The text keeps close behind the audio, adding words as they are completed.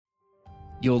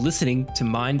You're listening to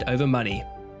Mind Over Money,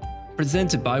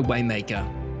 presented by Waymaker.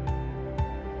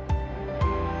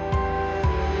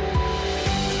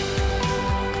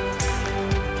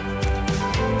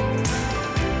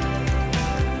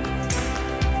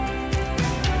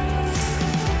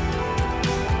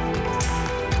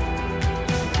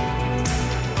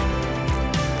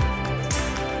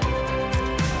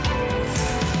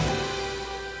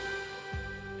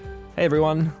 Hey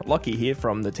everyone, Lockie here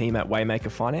from the team at Waymaker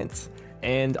Finance,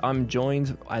 and I'm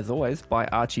joined, as always, by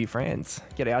Archie Franz.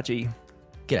 G'day Archie.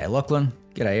 G'day Lachlan.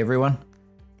 G'day everyone.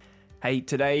 Hey,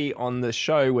 today on the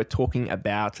show we're talking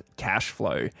about cash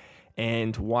flow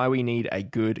and why we need a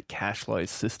good cash flow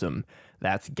system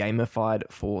that's gamified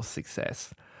for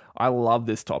success. I love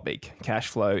this topic. Cash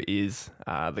flow is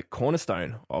the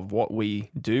cornerstone of what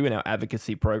we do in our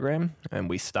advocacy program, and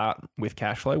we start with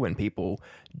cash flow when people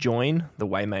join the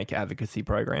Waymaker advocacy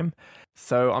program.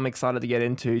 So I'm excited to get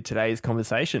into today's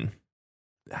conversation.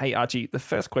 Hey Archie, the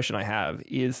first question I have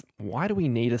is, why do we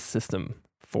need a system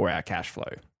for our cash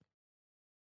flow?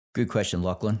 Good question,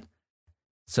 Lachlan.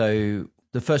 So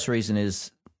the first reason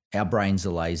is our brains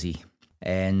are lazy,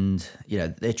 and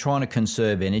they're trying to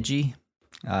conserve energy.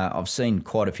 I've seen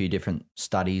quite a few different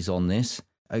studies on this.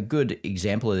 A good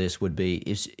example of this would be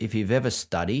if you've ever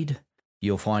studied,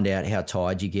 you'll find out how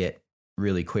tired you get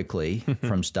really quickly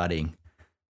from studying.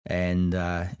 And,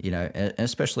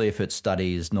 especially if it's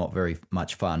study is not very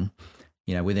much fun,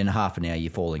 within half an hour you're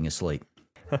falling asleep.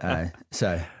 Yeah,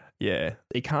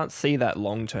 you can't see that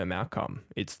long-term outcome.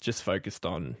 It's just focused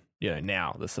on,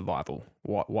 now the survival.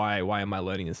 Why am I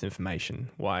learning this information?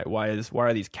 Why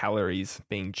are these calories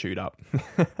being chewed up?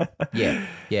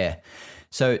 Yeah.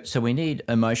 So we need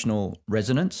emotional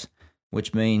resonance,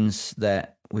 which means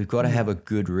that we've got to have a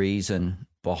good reason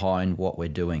behind what we're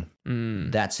doing.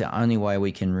 That's the only way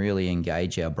we can really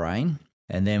engage our brain.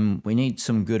 And then we need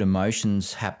some good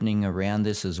emotions happening around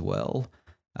this as well.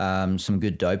 Some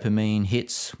good dopamine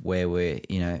hits where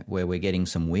we're getting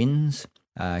some wins.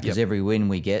 Because every win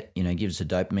we get, gives a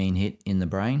dopamine hit in the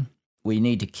brain. We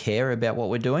need to care about what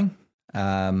we're doing,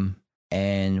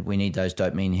 and we need those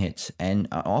dopamine hits. And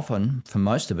often, for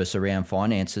most of us around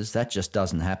finances, that just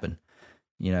doesn't happen.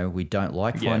 We don't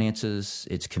like finances.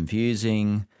 It's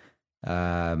confusing.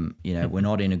 We're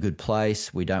not in a good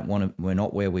place. We're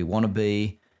not where we want to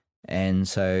be. And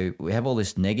so we have all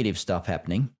this negative stuff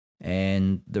happening.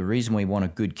 And the reason we want a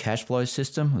good cash flow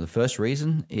system, the first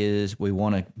reason, is we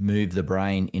want to move the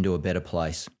brain into a better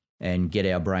place and get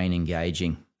our brain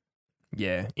engaging.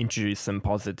 Yeah, introduce some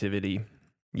positivity.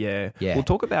 Yeah. We'll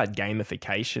talk about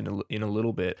gamification in a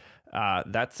little bit.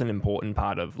 That's an important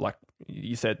part of, like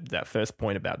you said, that first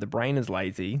point about the brain is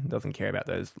lazy, doesn't care about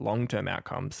those long-term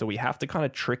outcomes. So we have to kind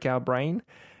of trick our brain.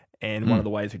 And one of the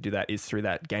ways we do that is through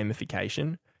that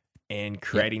gamification and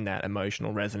creating that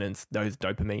emotional resonance, those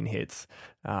dopamine hits.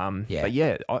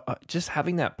 But just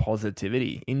having that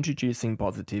positivity, introducing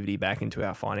positivity back into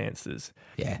our finances.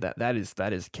 Yeah,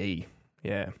 that is key.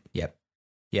 Yeah.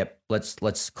 Yep.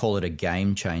 Let's call it a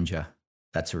game changer.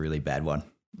 That's a really bad one.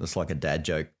 That's like a dad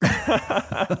joke.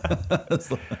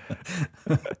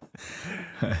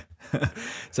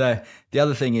 So the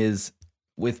other thing is,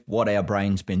 with what our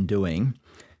brain's been doing,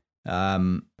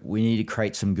 we need to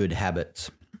create some good habits.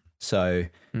 So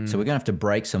we're going to have to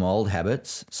break some old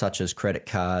habits, such as credit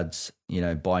cards,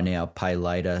 buy now, pay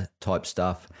later type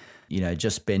stuff,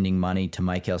 just spending money to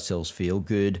make ourselves feel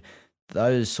good.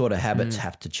 Those sort of habits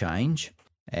have to change.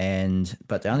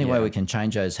 But the only way we can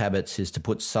change those habits is to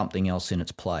put something else in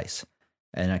its place.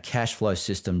 And a cash flow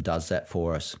system does that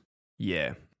for us.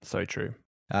 Yeah, so true.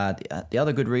 The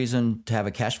other good reason to have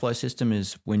a cash flow system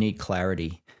is we need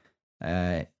clarity.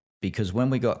 Because when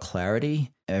we got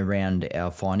clarity around our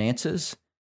finances,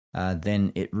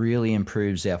 then it really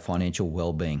improves our financial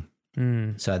well-being.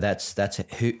 So that's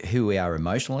who we are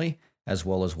emotionally, as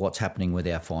well as what's happening with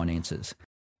our finances.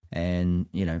 And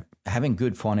having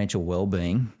good financial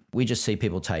well-being, we just see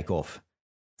people take off.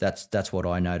 That's what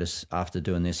I notice after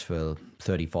doing this for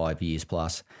 35 years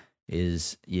plus.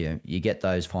 Is you get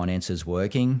those finances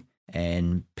working,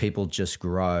 and people just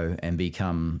grow and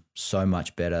become so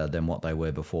much better than what they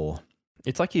were before.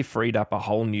 It's like you freed up a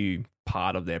whole new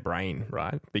part of their brain,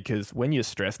 right? Because when you're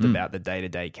stressed about the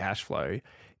day-to-day cash flow,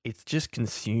 it just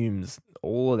consumes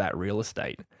all of that real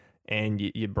estate, and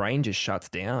your brain just shuts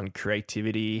down.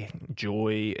 Creativity,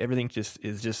 joy, everything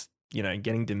is just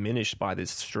getting diminished by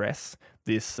this stress,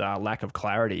 this lack of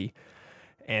clarity.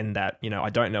 And that, I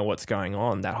don't know what's going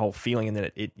on, that whole feeling, and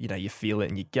then it you feel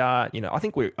it in your gut. I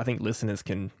think listeners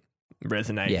can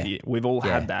resonate. Yeah. We've all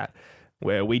had that.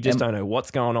 where we just don't know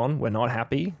what's going on. We're not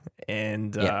happy.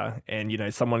 And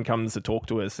someone comes to talk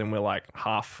to us and we're like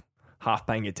half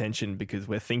paying attention because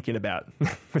we're thinking about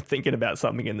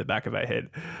something in the back of our head.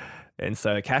 And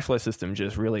so a cash flow system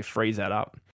just really frees that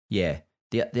up. Yeah.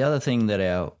 The other thing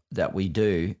that we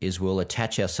do is we'll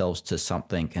attach ourselves to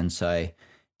something and say,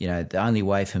 the only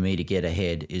way for me to get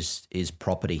ahead is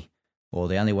property, or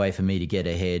the only way for me to get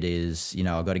ahead is,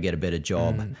 I've got to get a better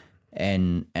job.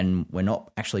 And we're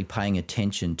not actually paying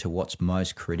attention to what's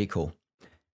most critical.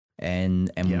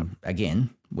 And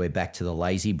again, we're back to the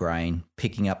lazy brain,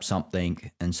 picking up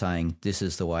something and saying, this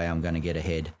is the way I'm going to get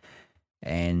ahead.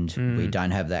 And we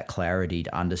don't have that clarity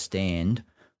to understand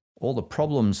all the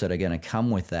problems that are going to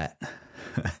come with that.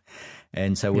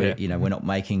 And so we're not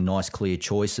making nice, clear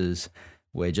choices.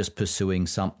 We're just pursuing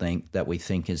something that we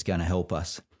think is going to help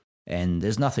us. And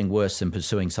there's nothing worse than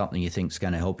pursuing something you think is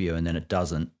going to help you and then it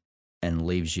doesn't and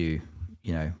leaves you,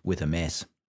 with a mess.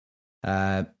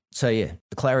 The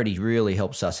clarity really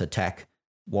helps us attack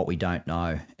what we don't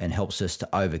know and helps us to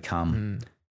overcome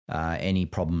any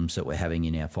problems that we're having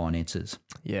in our finances.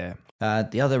 Yeah.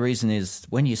 The other reason is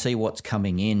when you see what's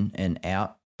coming in and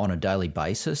out on a daily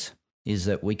basis is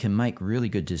that we can make really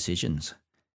good decisions.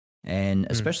 And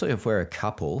especially if we're a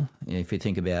couple, if you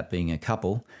think about being a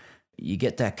couple, you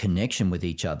get that connection with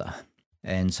each other.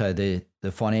 And so the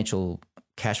financial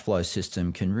cash flow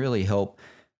system can really help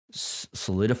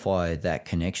solidify that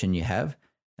connection you have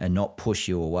and not push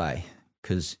you away.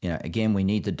 Because, again, we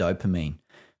need the dopamine.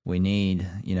 We need,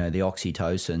 the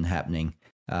oxytocin happening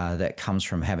that comes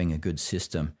from having a good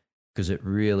system, because it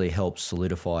really helps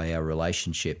solidify our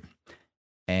relationship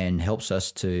and helps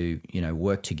us to,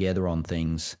 work together on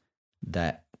things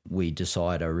that we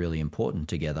decide are really important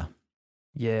together.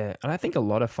 Yeah, and I think a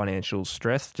lot of financial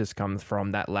stress just comes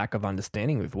from that lack of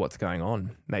understanding with what's going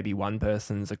on. Maybe one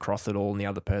person's across it all and the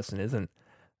other person isn't.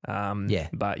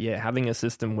 But having a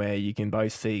system where you can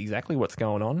both see exactly what's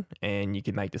going on and you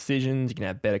can make decisions, you can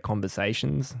have better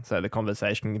conversations. So the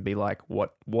conversation can be like,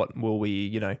 what will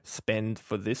we, spend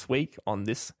for this week on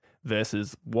this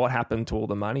versus what happened to all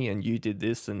the money and you did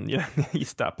this, and you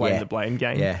start playing the blame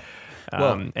game. Yeah.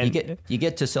 Well, you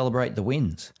get to celebrate the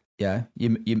wins. Yeah.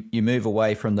 You move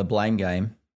away from the blame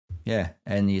game. Yeah.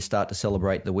 And you start to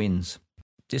celebrate the wins.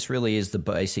 This really is the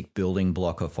basic building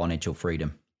block of financial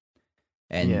freedom.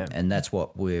 And that's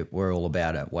what we're all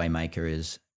about at Waymaker,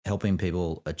 is helping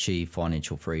people achieve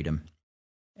financial freedom.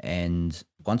 And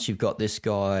once you've got this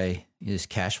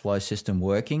cash flow system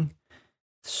working,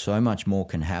 so much more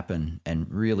can happen, and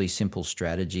really simple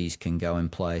strategies can go in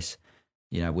place,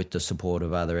 with the support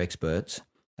of other experts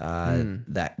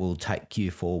that will take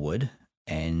you forward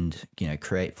and,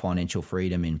 create financial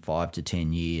freedom in 5 to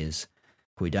 10 years.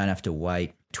 We don't have to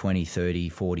wait 20, 30,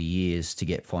 40 years to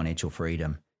get financial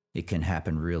freedom. It can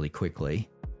happen really quickly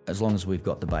as long as we've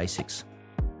got the basics.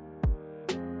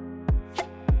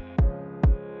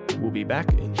 We'll be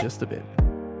back in just a bit.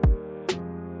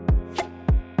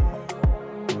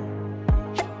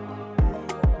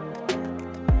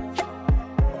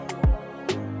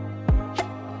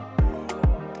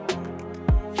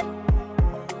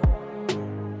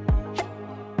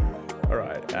 All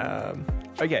right.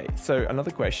 Okay, so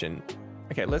another question.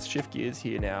 Okay, let's shift gears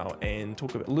here now and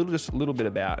talk a little bit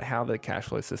about how the cash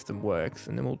flow system works,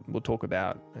 and then we'll talk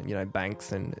about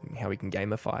banks and how we can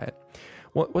gamify it.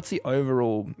 What's the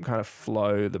overall kind of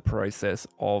flow, the process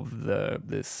of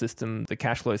the system, the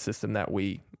cash flow system that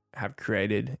we have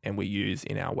created and we use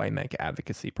in our Waymaker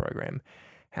advocacy program?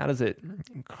 How does it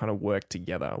kind of work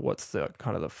together? What's the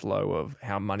kind of the flow of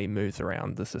how money moves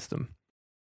around the system?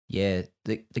 Yeah,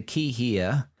 the key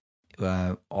here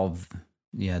of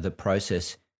the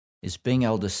process is being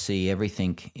able to see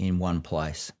everything in one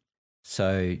place.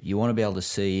 So you want to be able to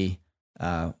see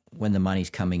when the money's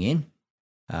coming in.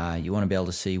 You want to be able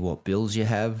to see what bills you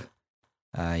have.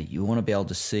 You want to be able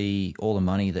to see all the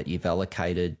money that you've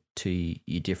allocated to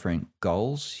your different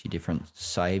goals, your different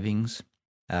savings.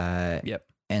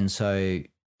 And so,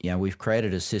 we've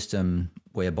created a system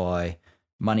whereby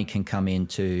money can come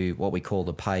into what we call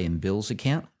the pay and bills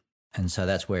account. And so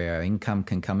that's where our income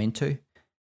can come into.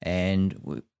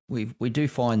 And we do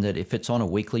find that if it's on a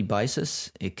weekly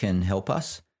basis, it can help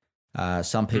us.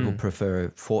 Some people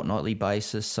prefer fortnightly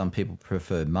basis. Some people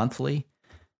prefer monthly.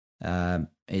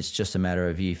 It's just a matter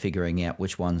of you figuring out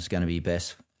which one's going to be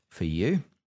best for you.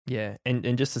 Yeah,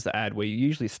 and just as an add, we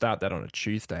usually start that on a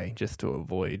Tuesday just to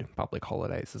avoid public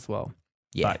holidays as well.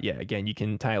 Yeah. But again, you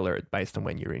can tailor it based on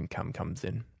when your income comes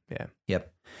in. Yeah.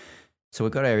 Yep. So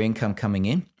we've got our income coming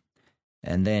in,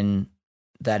 and then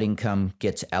that income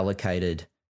gets allocated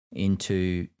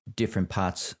into different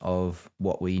parts of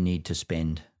what we need to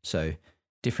spend. So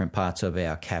different parts of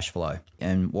our cash flow.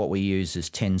 And what we use is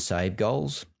 10 save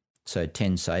goals, so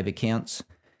 10 save accounts.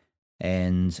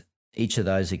 And each of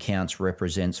those accounts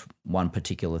represents one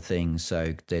particular thing.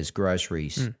 So there's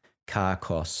groceries, car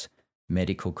costs,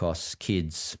 medical costs,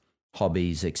 kids,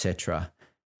 hobbies, etc.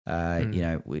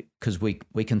 Because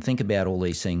we can think about all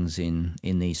these things in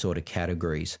these sort of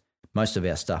categories. Most of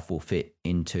our stuff will fit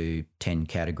into 10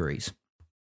 categories.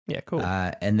 Yeah, cool.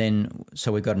 And then,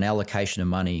 so we've got an allocation of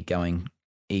money going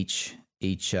each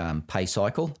pay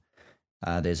cycle.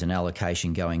 There's an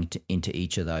allocation going into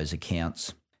each of those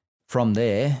accounts. From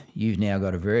there, you've now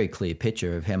got a very clear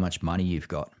picture of how much money you've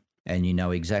got, and you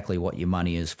know exactly what your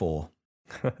money is for.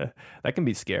 That can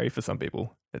be scary for some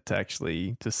people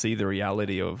to see the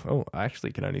reality of, oh, I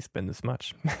actually can only spend this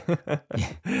much.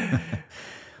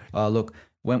 Look,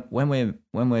 when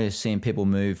we're seeing people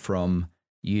move from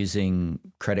using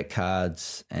credit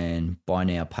cards and buy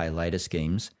now, pay later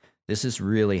schemes, this is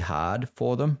really hard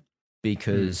for them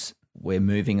because we're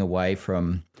moving away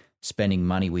from spending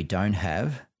money we don't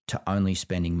have to only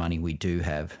spending money we do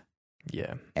have.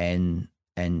 Yeah. And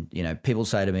people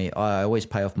say to me, I always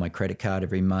pay off my credit card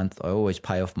every month. I always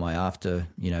pay off my after,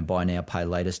 buy now, pay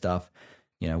later stuff.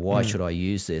 Why should I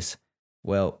use this?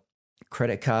 Well,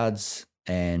 credit cards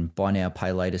and buy now,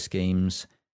 pay later schemes,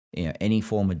 any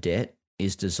form of debt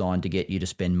is designed to get you to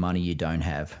spend money you don't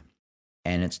have.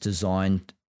 And it's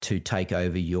designed to take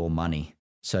over your money.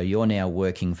 So you're now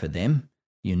working for them.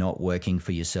 You're not working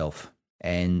for yourself.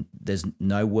 And there's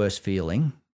no worse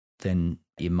feeling than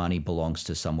your money belongs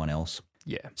to someone else.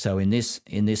 Yeah. So in this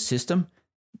system,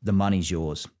 the money's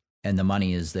yours, and the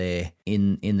money is there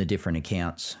in the different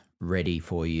accounts ready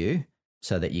for you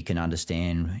so that you can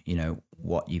understand,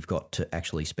 what you've got to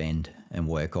actually spend and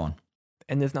work on.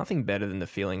 And there's nothing better than the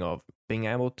feeling of being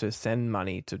able to send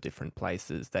money to different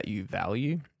places that you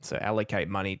value. So allocate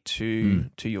money to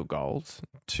your goals,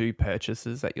 to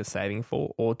purchases that you're saving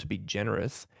for, or to be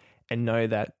generous and know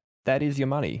that that is your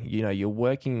money. You're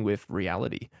working with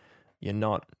reality. You're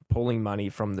not pulling money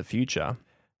from the future,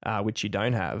 which you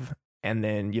don't have, and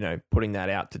then, putting that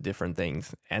out to different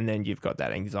things. And then you've got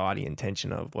that anxiety and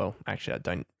tension of, well, actually, I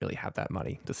don't really have that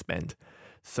money to spend.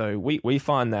 So we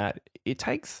find that it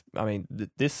takes,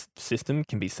 this system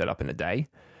can be set up in a day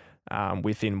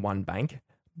within one bank,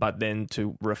 but then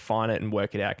to refine it and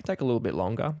work it out can take a little bit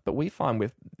longer. But we find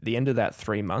with the end of that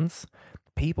 3 months,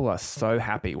 people are so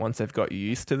happy once they've got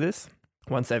used to this,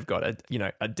 once they've got,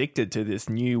 addicted to this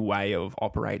new way of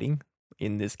operating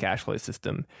in this cash flow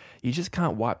system. You just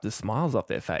can't wipe the smiles off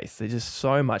their face. They're just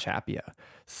so much happier,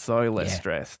 so less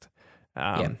stressed,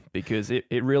 because it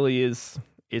really is.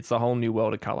 It's a whole new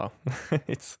world of color.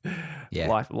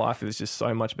 Life is just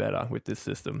so much better with this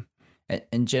system.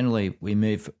 And generally, we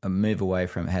move away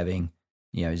from having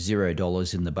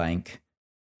 $0 in the bank,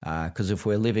 because if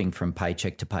we're living from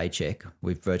paycheck to paycheck,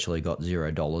 we've virtually got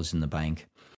 $0 in the bank,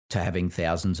 to having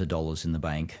thousands of dollars in the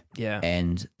bank. Yeah,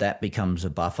 and that becomes a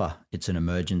buffer. It's an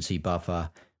emergency buffer.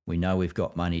 We know we've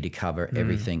got money to cover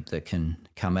everything that can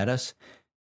come at us,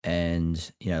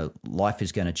 and life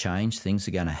is going to change. Things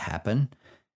are going to happen.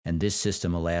 And this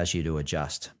system allows you to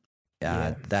adjust.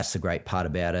 That's the great part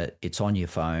about it. It's on your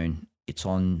phone. It's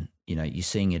on, you're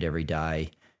seeing it every day.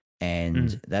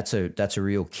 And that's a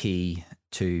real key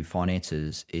to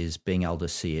finances, is being able to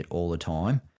see it all the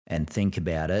time and think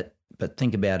about it, but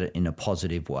think about it in a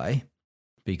positive way,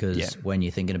 because when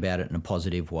you're thinking about it in a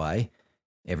positive way,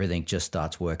 everything just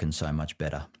starts working so much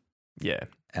better. Yeah.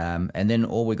 And then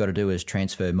all we got to do is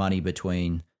transfer money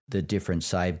between the different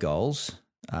save goals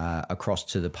across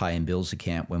to the pay and bills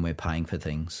account when we're paying for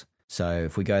things. So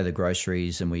if we go to the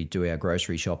groceries and we do our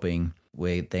grocery shopping,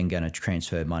 we're then going to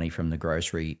transfer money from the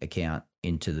grocery account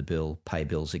into the pay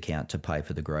bills account to pay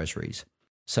for the groceries.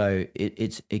 So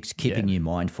it's keeping you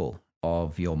mindful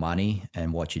of your money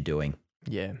and what you're doing.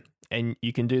 Yeah. And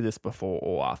you can do this before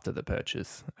or after the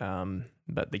purchase.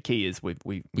 But the key is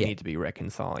we need to be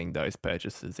reconciling those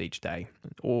purchases each day,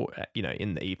 or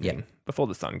in the evening before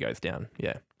the sun goes down.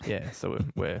 Yeah. So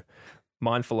we're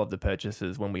mindful of the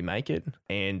purchases when we make it,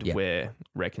 and we're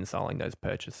reconciling those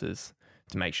purchases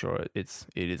to make sure it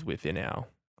is within our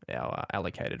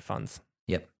allocated funds.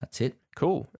 Yep, that's it.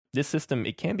 Cool. This system,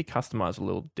 it can be customized a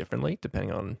little differently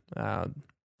depending on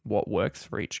what works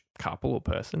for each couple or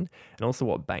person, and also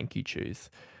what bank you choose.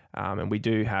 And we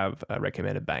do have a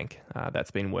recommended bank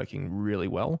that's been working really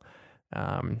well.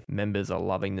 Members are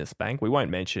loving this bank. We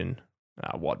won't mention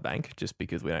what bank, just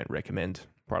because we don't recommend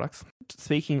products.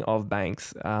 Speaking of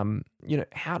banks,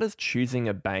 how does choosing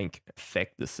a bank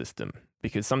affect the system?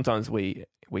 Because sometimes we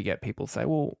get people say,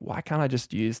 well, why can't I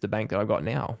just use the bank that I've got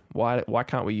now? Why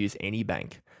can't we use any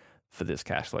bank for this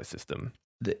cash flow system?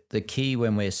 The key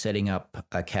when we're setting up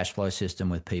a cash flow system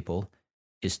with people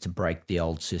is to break the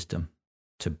old system,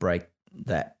 to break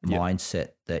that mindset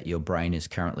that your brain is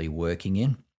currently working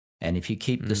in. And if you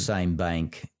keep the same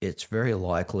bank, it's very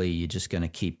likely you're just going to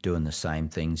keep doing the same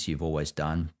things you've always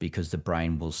done because the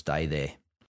brain will stay there.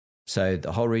 So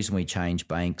the whole reason we change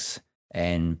banks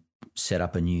and set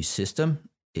up a new system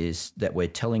is that we're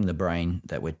telling the brain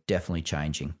that we're definitely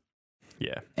changing.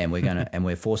 Yeah. And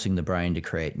we're forcing the brain to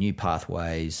create new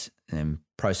pathways and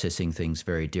processing things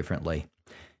very differently.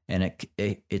 And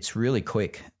it's really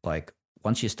quick. Like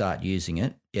once you start using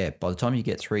it, by the time you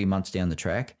get 3 months down the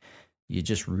track, you're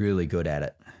just really good at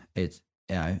it. It's,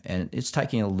 and it's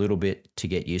taking a little bit to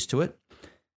get used to it.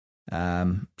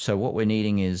 So what we're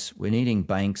needing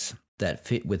banks that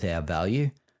fit with our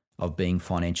value of being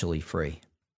financially free.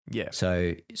 Yeah.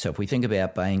 So if we think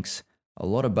about banks, a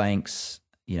lot of banks,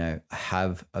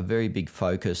 have a very big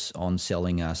focus on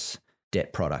selling us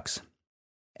debt products.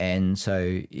 And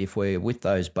so if we're with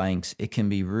those banks, it can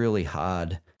be really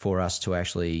hard for us to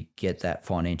actually get that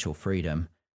financial freedom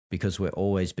because we're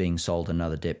always being sold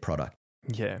another debt product.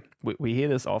 Yeah. We hear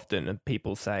this often and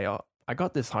people say, oh, I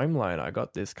got this home loan, I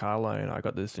got this car loan, I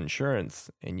got this insurance.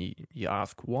 And you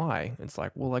ask why? It's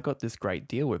like, well, I got this great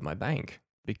deal with my bank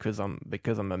because I'm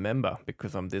a member,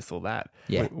 because I'm this or that.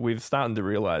 Yeah. We've started to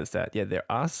realize that, there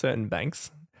are certain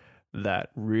banks that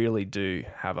really do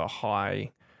have a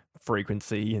high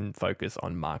frequency and focus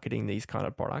on marketing these kind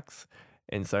of products.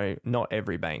 And so not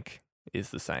every bank is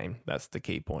the same. That's the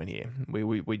key point here.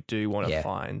 We do want to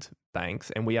find banks,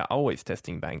 and we are always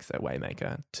testing banks at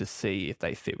Waymaker to see if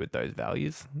they fit with those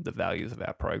values, the values of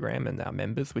our program and our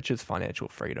members, which is financial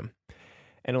freedom.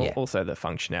 And also the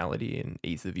functionality and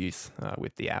ease of use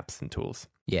with the apps and tools.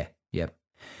 Yeah, yep.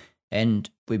 And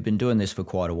we've been doing this for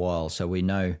quite a while, so we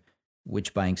know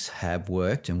which banks have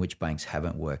worked and which banks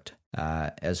haven't worked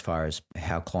as far as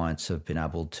how clients have been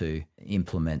able to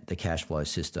implement the cash flow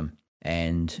system.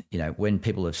 And, when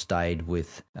people have stayed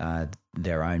with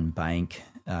their own bank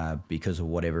because of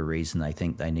whatever reason they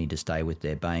think they need to stay with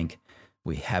their bank,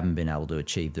 we haven't been able to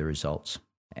achieve the results.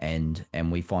 And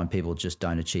we find people just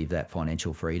don't achieve that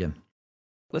financial freedom.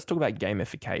 Let's talk about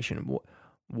gamification.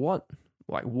 Why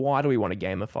do we want to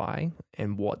gamify,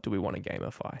 and what do we want to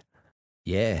gamify?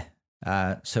 Yeah.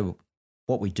 So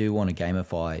what we do want to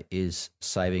gamify is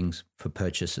savings for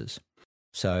purchases.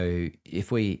 So if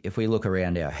we look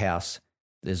around our house,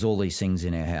 there's all these things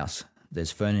in our house.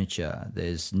 There's furniture,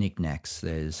 there's knickknacks,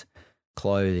 there's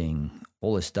clothing,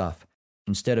 all this stuff.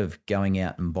 Instead of going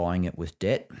out and buying it with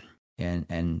debt,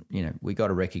 and we got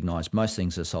to recognize most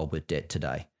things are sold with debt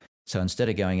today. So instead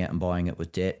of going out and buying it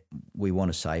with debt, we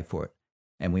want to save for it.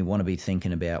 And we want to be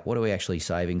thinking about what are we actually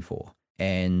saving for?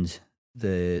 And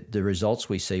the results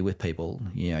we see with people,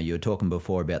 you were talking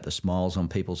before about the smiles on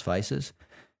people's faces.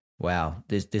 Wow,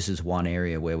 this is one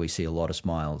area where we see a lot of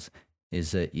smiles,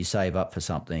 is that you save up for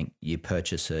something, you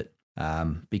purchase it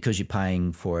because you're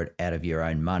paying for it out of your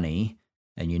own money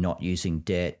and you're not using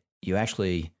debt. You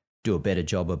actually do a better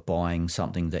job of buying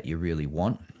something that you really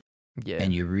want. Yeah.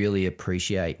 And you really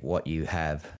appreciate what you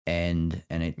have. And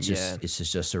it's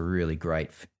just a really great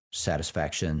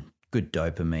satisfaction, good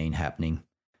dopamine happening.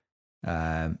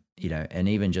 And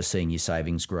even just seeing your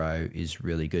savings grow is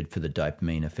really good for the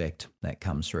dopamine effect that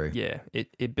comes through. Yeah,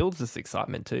 it builds this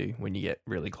excitement too when you get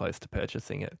really close to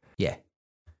purchasing it. Yeah.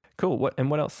 Cool. What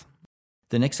else?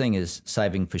 The next thing is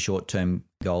saving for short-term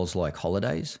goals like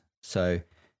holidays. So,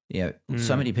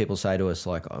 so many people say to us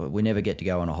like, oh, we never get to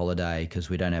go on a holiday because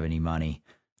we don't have any money.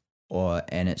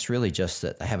 And it's really just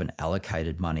that they haven't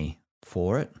allocated money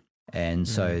for it. And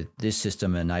so this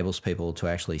system enables people to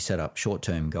actually set up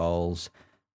short-term goals,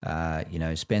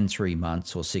 spend 3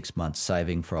 months or 6 months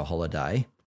saving for a holiday.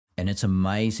 And it's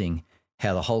amazing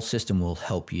how the whole system will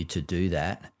help you to do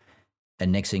that.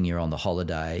 And next thing you're on the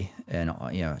holiday, and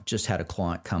just had a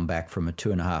client come back from a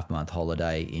 2.5-month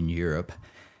holiday in Europe.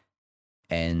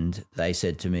 And they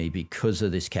said to me, because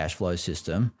of this cash flow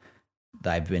system,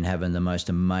 they've been having the most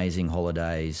amazing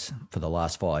holidays for the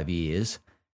last 5 years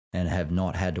and have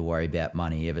not had to worry about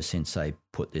money ever since they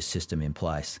put this system in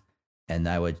place. And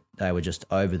they were just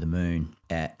over the moon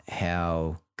at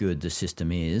how good the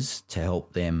system is to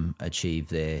help them achieve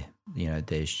their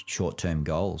short-term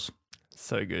goals.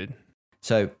 So good.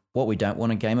 So what we don't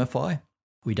want to gamify,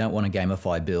 we don't want to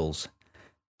gamify bills.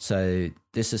 So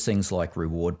this is things like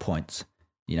reward points,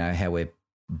 how we're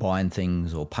buying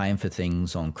things or paying for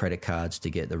things on credit cards to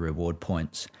get the reward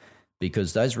points.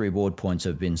 because those reward points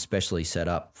have been specially set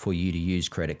up for you to use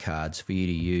credit cards, for you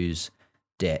to use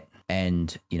debt,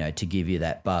 and, to give you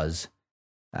that buzz.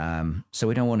 So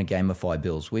we don't want to gamify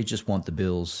bills. We just want the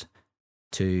bills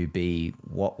to be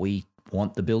what we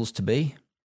want the bills to be,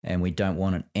 and we don't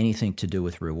want anything to do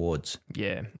with rewards.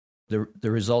 Yeah.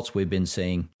 The results we've been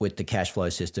seeing with the cash flow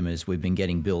system is we've been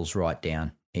getting bills right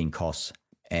down in costs,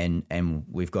 and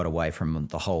we've got away from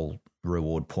the whole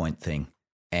reward point thing.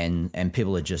 And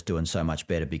people are just doing so much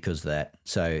better because of that.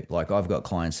 So, like, I've got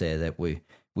clients there that we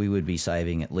would be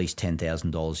saving at least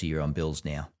 $10,000 a year on bills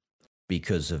now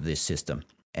because of this system,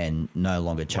 and no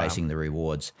longer chasing the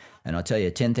rewards. And I tell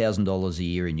you, $10,000 a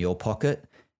year in your pocket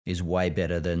is way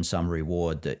better than some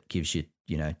reward that gives you,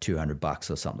 $200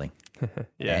 or something.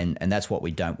 Yeah. And that's what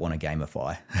we don't want to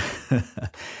gamify.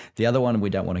 The other one we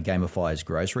don't want to gamify is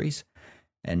groceries.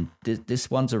 And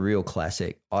this one's a real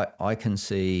classic. I can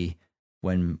see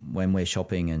when we're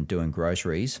shopping and doing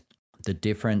groceries, the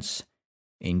difference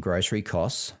in grocery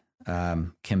costs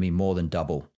can be more than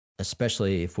double,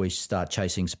 especially if we start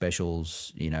chasing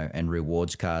specials, and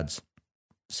rewards cards.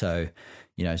 So,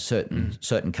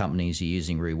 certain companies are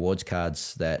using rewards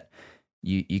cards that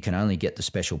you can only get the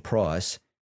special price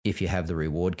if you have the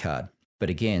reward card. But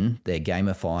again, they're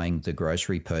gamifying the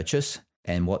grocery purchase,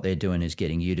 and what they're doing is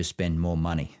getting you to spend more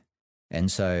money.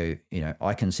 And so,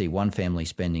 I can see one family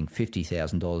spending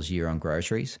 $50,000 a year on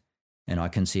groceries, and I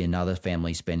can see another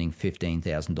family spending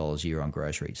 $15,000 a year on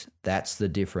groceries. That's the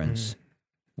difference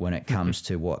when it comes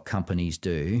to what companies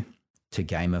do to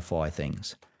gamify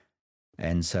things.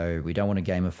 And so we don't want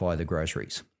to gamify the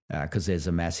groceries because there's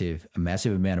a massive amount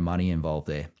of money involved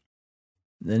there.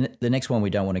 The next one we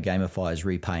don't want to gamify is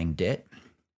repaying debt.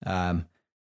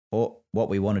 Or what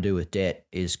we want to do with debt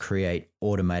is create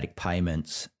automatic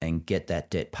payments and get that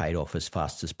debt paid off as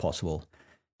fast as possible.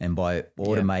 And by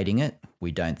automating it,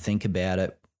 we don't think about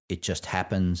it. It just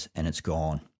happens and it's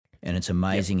gone. And it's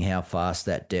amazing how fast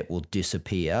that debt will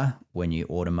disappear when you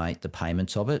automate the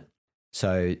payments of it.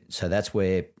 So that's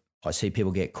where I see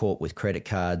people get caught with credit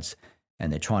cards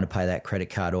and they're trying to pay that credit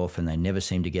card off and they never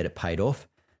seem to get it paid off.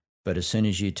 But as soon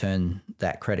as you turn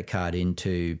that credit card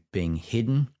into being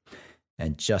hidden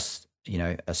and just,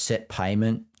 a set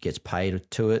payment gets paid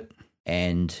to it,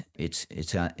 and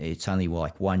it's only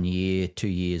like 1 year, 2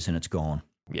 years, and it's gone.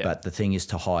 Yeah. But the thing is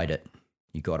to hide it.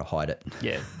 You got to hide it.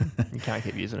 Yeah, you can't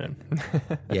keep using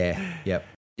it. Yep.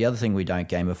 The other thing we don't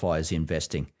gamify is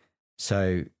investing.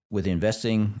 So with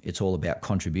investing, it's all about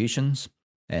contributions,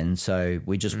 and so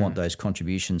we just want those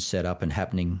contributions set up and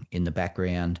happening in the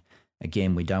background.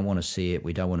 Again, we don't want to see it.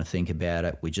 We don't want to think about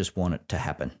it. We just want it to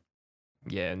happen.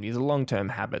 Yeah, and these are long-term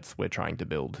habits we're trying to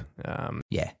build.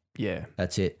 Yeah,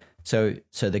 that's it. So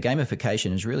the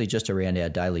gamification is really just around our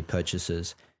daily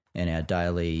purchases and our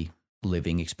daily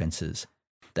living expenses.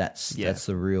 That's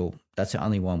the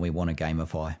only one we want to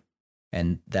gamify,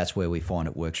 and that's where we find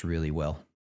it works really well.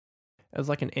 As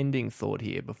like an ending thought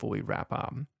here before we wrap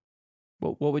up,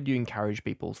 what would you encourage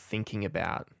people thinking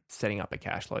about setting up a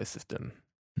cash flow system?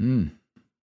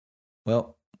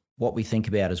 Well, what we think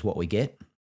about is what we get.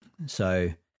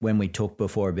 So when we talked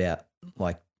before about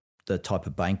like the type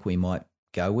of bank we might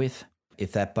go with,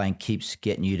 if that bank keeps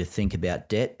getting you to think about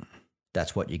debt,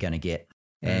 that's what you're going to get.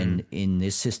 And in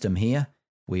this system here,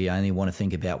 we only want to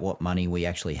think about what money we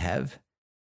actually have,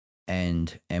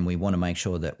 and we want to make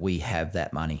sure that we have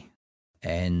that money.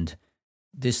 And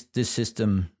this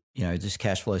system, this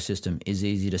cash flow system is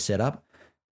easy to set up,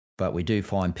 but we do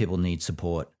find people need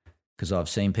support. Because I've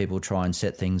seen people try and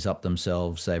set things up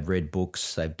themselves. They've read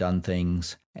books, they've done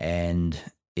things, and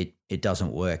it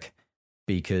doesn't work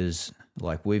because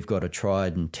like we've got a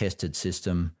tried and tested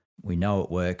system. We know it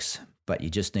works, but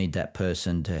you just need that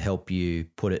person to help you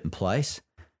put it in place.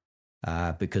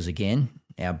 Because again,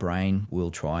 our brain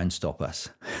will try and stop us.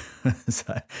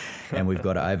 And we've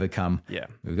got to overcome.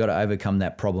 We've got to overcome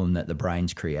that problem that the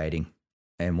brain's creating.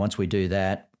 And once we do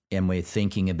that, and we're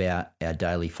thinking about our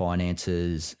daily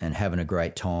finances and having a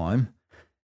great time,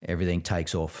 everything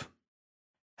takes off.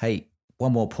 Hey,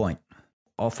 one more point.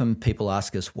 Often people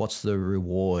ask us, what's the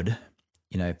reward,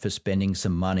 for spending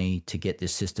some money to get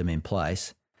this system in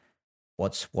place?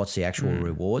 What's the actual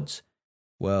rewards?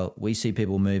 Well, we see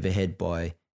people move ahead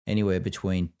by anywhere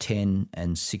between $10,000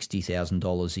 and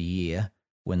 $60,000 a year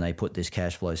when they put this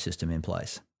cash flow system in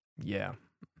place. Yeah.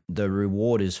 The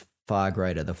reward is far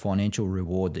greater. The financial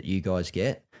reward that you guys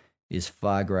get is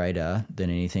far greater than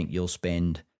anything you'll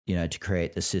spend, to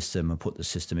create the system and put the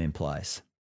system in place.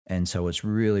 And so it's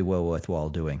really well worthwhile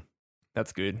doing.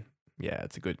 That's good. Yeah,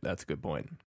 that's a good point.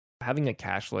 Having a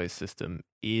cash flow system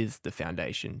is the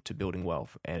foundation to building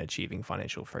wealth and achieving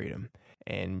financial freedom.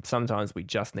 And sometimes we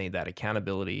just need that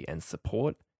accountability and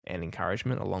support and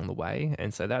encouragement along the way.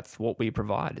 And so that's what we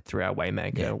provide through our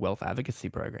Waymaker Wealth Advocacy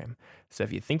Program. So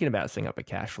if you're thinking about setting up a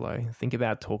cash flow, think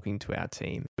about talking to our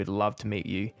team. We'd love to meet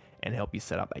you and help you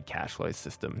set up a cash flow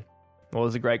system. Well, it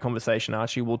was a great conversation,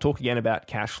 Archie. We'll talk again about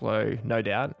cash flow, no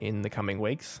doubt, in the coming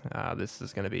weeks. This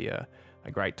is going to be a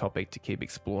great topic to keep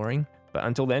exploring. But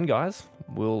until then, guys,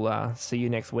 we'll see you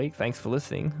next week. Thanks for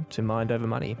listening to Mind Over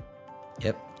Money.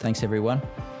 Yep. Thanks, everyone.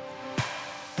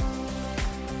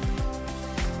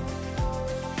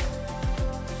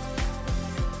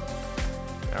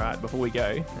 All right, before we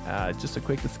go, just a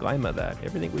quick disclaimer that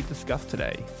everything we discussed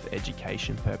today is for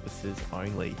education purposes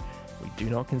only. We do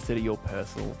not consider your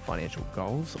personal financial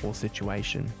goals or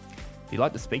situation. If you'd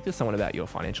like to speak to someone about your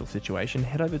financial situation,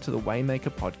 head over to the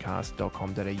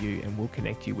waymakerpodcast.com.au and we'll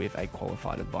connect you with a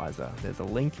qualified advisor. There's a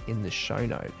link in the show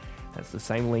note. That's the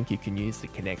same link you can use to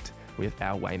connect with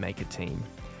our Waymaker team.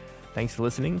 Thanks for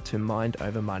listening to Mind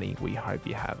Over Money. We hope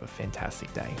you have a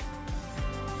fantastic day.